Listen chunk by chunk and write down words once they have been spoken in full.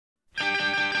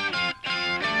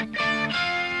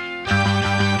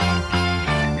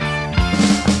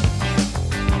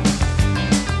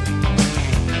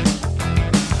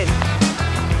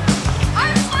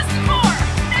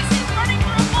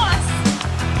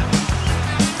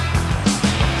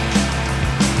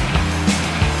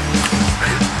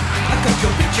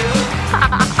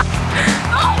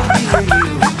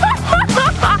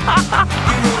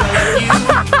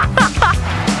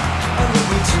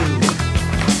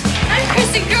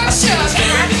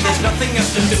There's nothing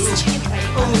else to do.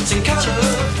 Oh, it's in color.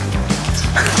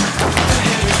 Her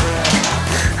hair is red.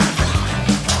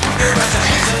 Her eyes are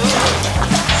hazel.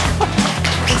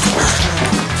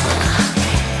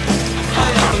 I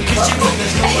often kiss you when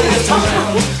there's no one else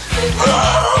around.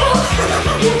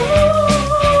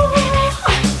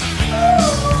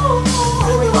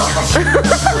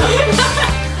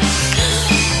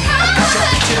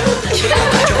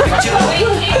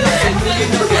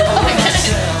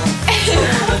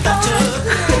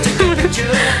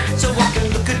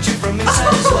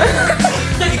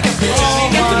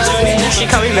 Is she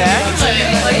coming back? Are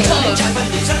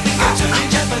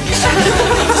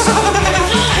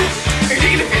you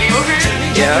taking a video of her?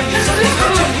 Yeah.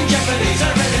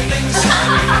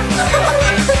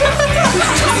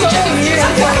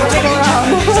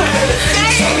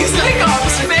 He's like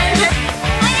ops, man.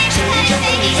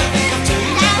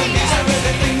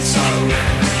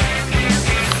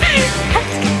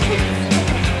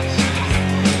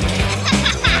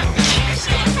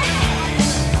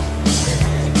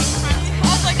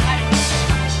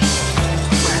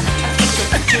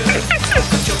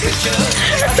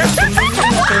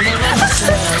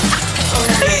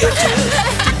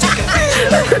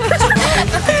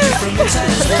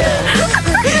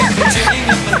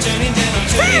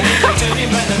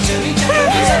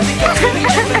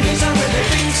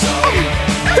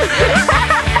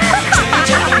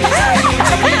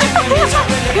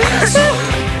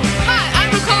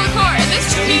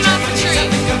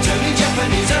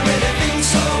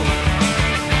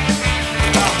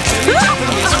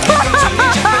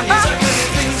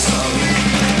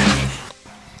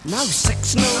 No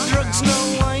sex, no drugs,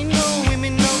 no wine, no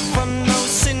women, no fun, no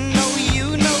sin, no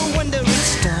you, no wonder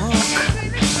it's dark.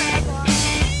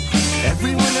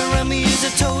 Everyone around me is a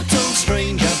total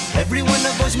stranger. Everyone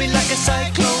avoids me like a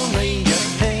cyclone ranger.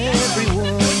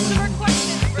 Everyone.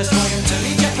 That's why I'm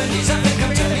turning Japanese. I think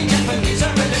I'm turning Japanese.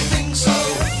 I really think so.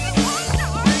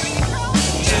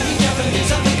 Turning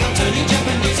Japanese. I think I'm turning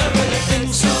Japanese. I really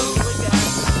think so.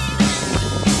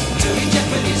 Turning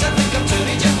Japanese. I think I'm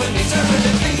turning Japanese. I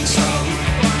really think so.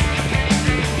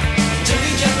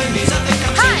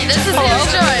 Hi, this is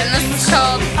Joy, and this is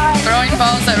called Throwing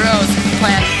Balls at Rose.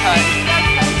 Plant cut.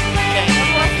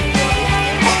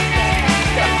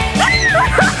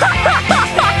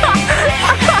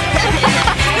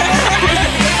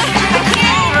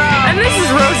 And this is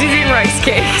Rosie eating rice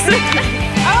cakes. I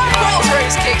like Will's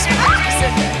rice cakes, but they're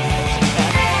specific.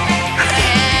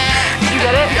 You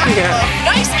get it? Yeah.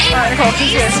 Nice aim. Alright, Nicole,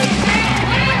 she's here.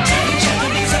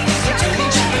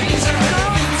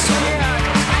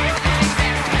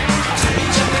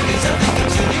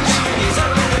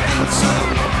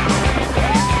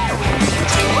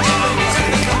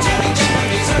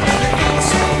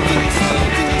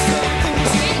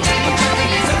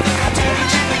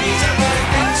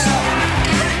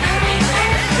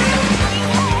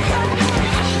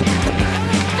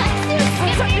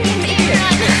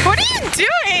 What are you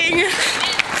doing?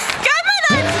 God, my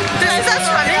knife! Is that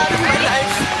funny?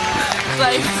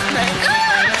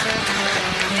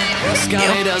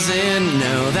 Scotty doesn't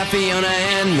know that Fiona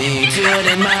and me do it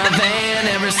in my van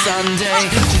every Sunday.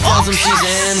 She tells him she's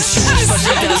in church, but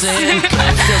she doesn't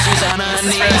clap till she's on her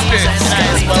knees. And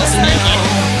Scotty doesn't know.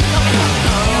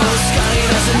 Oh, Scotty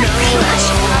doesn't know.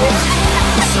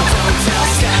 So don't tell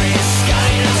Scotty.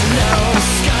 Scotty doesn't know.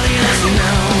 Scotty doesn't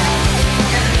know.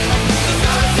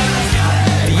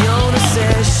 Fiona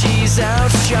says she's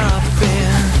out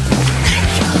shopping,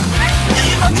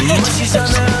 but she's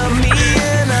under me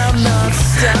and I'm not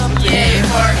stopping. Yay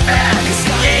for fat!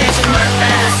 Yay for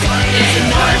fat! Yay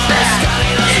for fat!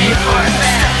 Yay for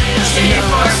fat! Yay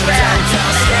for fat!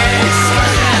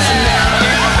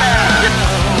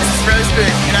 This is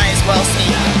Rosebud, and I as well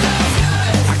see.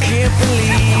 I can't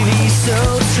believe he's so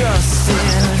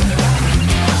trusting.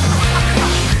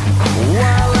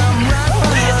 While I'm right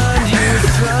behind you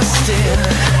thrusting.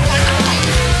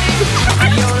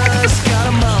 Fiona's got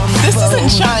him on the This is in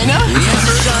China.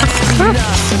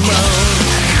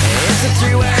 It's a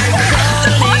three-way call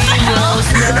and he knows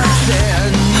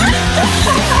nothing.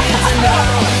 Nothing to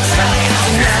know. Scotty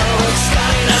doesn't know.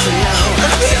 Scotty doesn't know.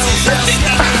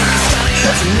 Scotty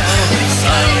doesn't know.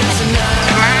 Scotty doesn't know.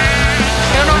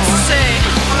 I don't know what to say.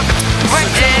 What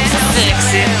is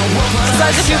sexy?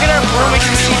 Besides, if you get our room, we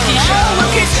can see t-shirts. Oh,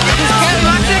 look at you. Can we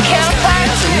walk to the cattle park?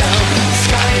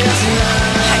 Scotty doesn't know.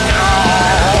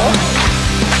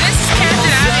 This is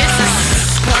Captain Obvious.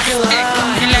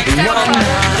 You like cattle park?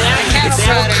 Cattle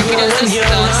park. He does this with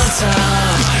us. Do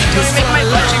you want to make my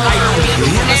butt jiggle for me?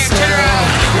 Here, turn around.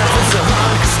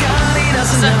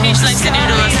 Some fish likes to do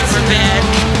to us when we're bad.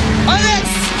 Oh, this!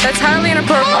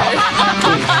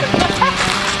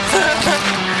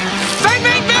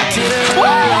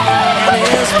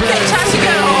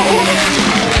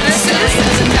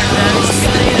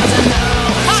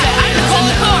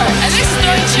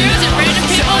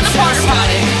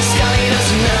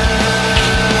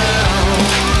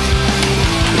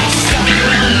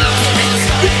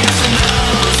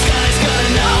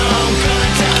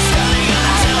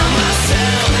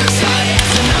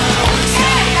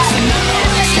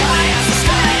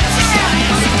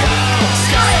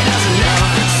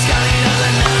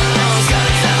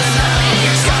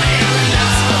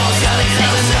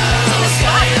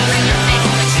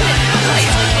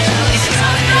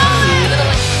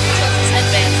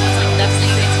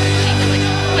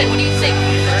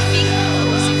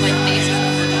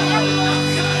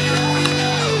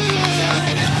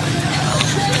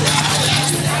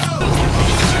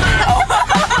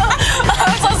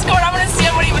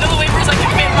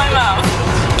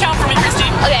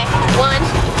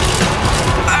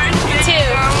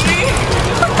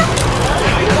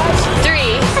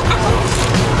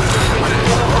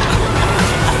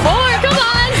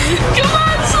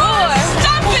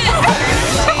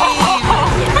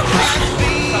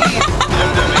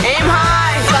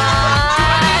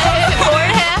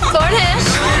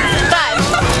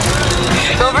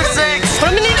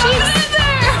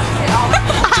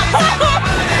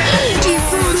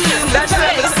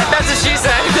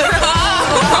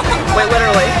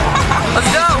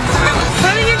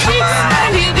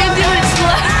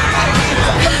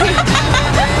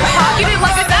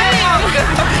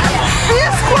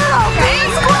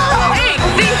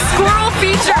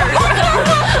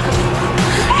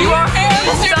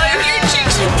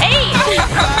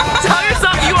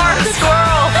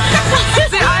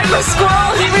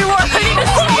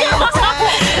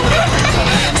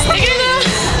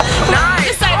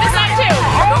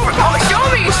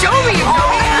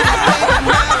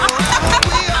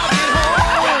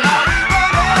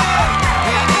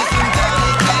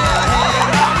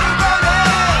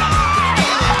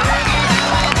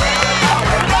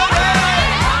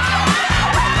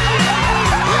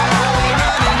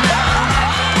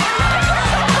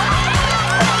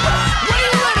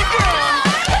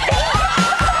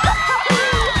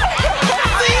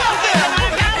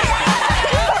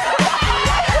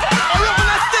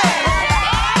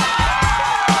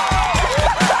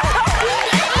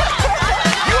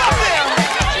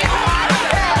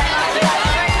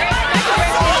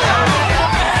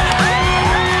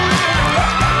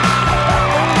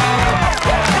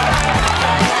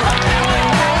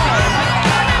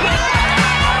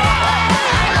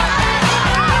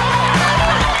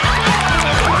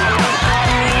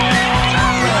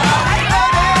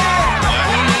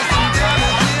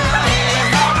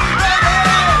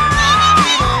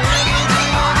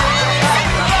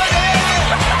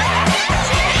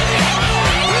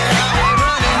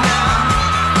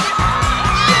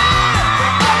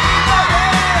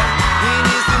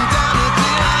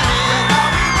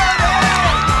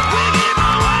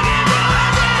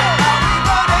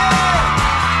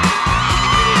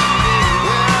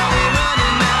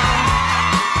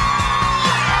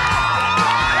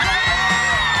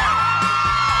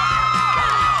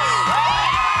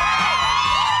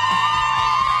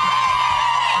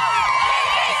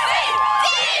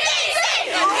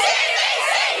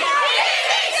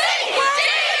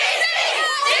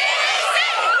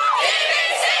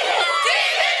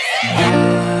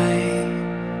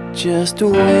 just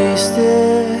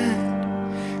wasted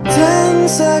 10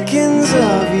 seconds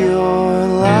of your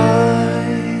life.